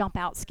like jump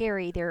out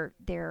scary.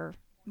 They're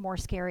more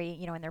scary,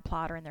 in their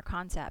plot or in their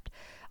concept.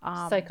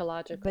 But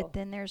Psychological.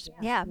 then there's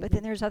Yeah. yeah, but Hmm.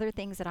 then there's other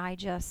things that I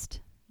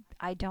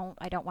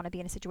don't want to be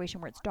in a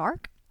situation where it's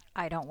dark.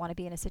 I don't want to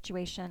be in a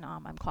situation.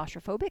 I'm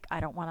claustrophobic.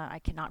 I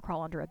cannot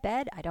crawl under a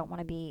bed. I don't want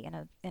to Hmm.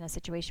 be in a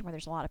situation where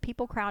there's a lot of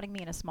people crowding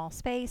me in a small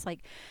space.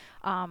 Like,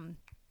 um,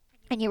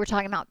 and you were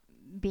talking about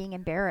being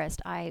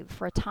embarrassed.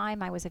 For a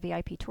time, I was a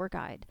VIP tour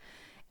guide,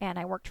 and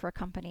I worked for a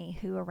company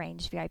who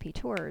arranged VIP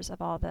tours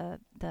of all the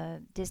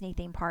Disney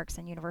theme parks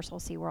and Universal,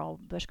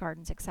 SeaWorld, Busch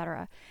Gardens,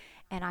 etc.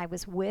 And I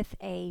was with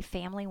a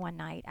family one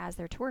night as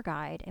their tour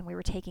guide, and we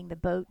were taking the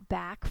boat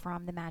back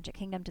from the Magic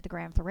Kingdom to the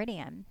Grand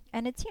Floridian.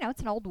 And it's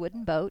an old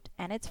wooden boat,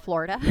 and it's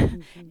Florida,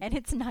 Hmm. and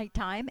it's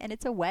nighttime, and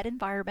it's a wet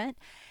environment,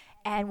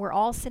 and we're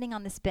all sitting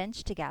on this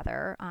bench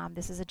together.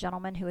 This is a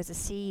gentleman who is a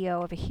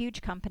CEO of a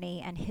huge company,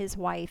 and his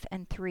wife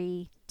and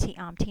three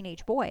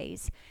teenage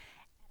boys,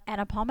 and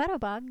a palmetto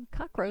bug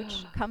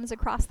cockroach comes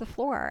across the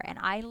floor, and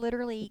I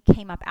literally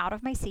came up out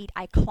of my seat.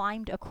 I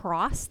climbed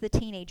across the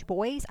teenage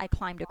boys. I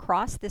climbed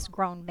across this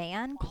grown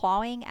man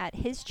clawing at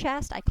his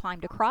chest. I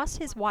climbed across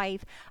his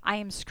wife. I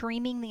am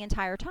screaming the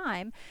entire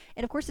time,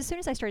 and of course as soon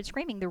as I started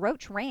screaming, the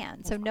roach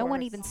ran, so Of no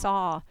one even course.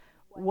 saw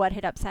what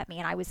had upset me.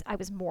 And I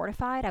was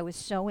mortified. I was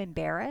so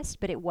embarrassed,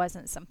 but it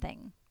wasn't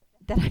something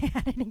that I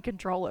had any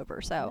control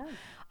over. So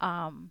No.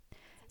 um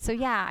so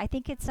yeah, I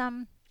think it's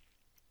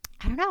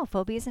I don't know.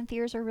 Phobias and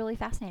fears are really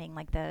fascinating.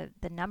 Like the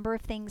number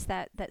of things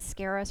that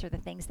scare us, or the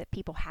things that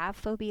people have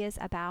phobias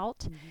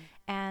about, Hmm.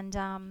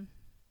 and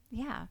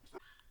yeah,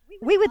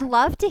 we would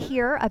love to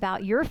hear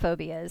about your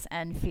phobias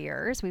and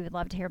fears. We would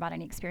love to hear about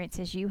any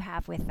experiences you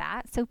have with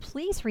that. So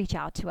please reach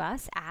out to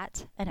us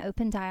at an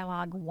open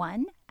dialogue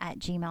one at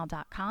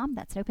gmail.com.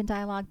 That's an open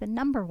dialogue, the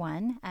number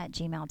one at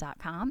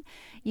gmail.com.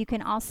 You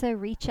can also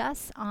reach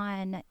us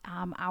on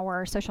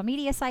our social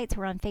media sites.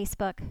 We're on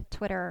Facebook,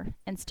 Twitter,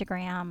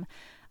 Instagram.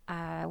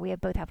 We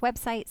both have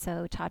websites,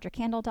 so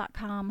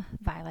todrickhandle.com,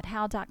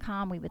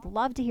 violethowe.com. We would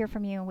love to hear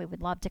from you. We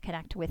would love to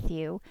connect with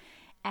you.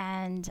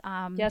 And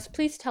Yes,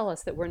 please tell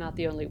us that we're not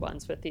the only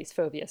ones with these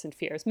phobias and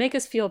fears. Make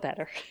us feel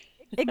better.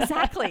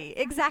 exactly,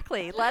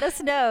 exactly. Let us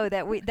know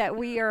that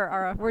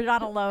we're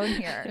not alone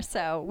here.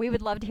 So we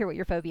would love to hear what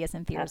your phobias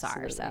and fears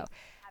are. So Absolutely.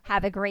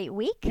 have a great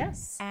week,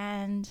 Yes.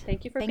 and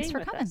Thank you for thanks being for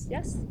with us.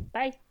 Yes. coming.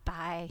 Bye.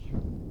 Bye.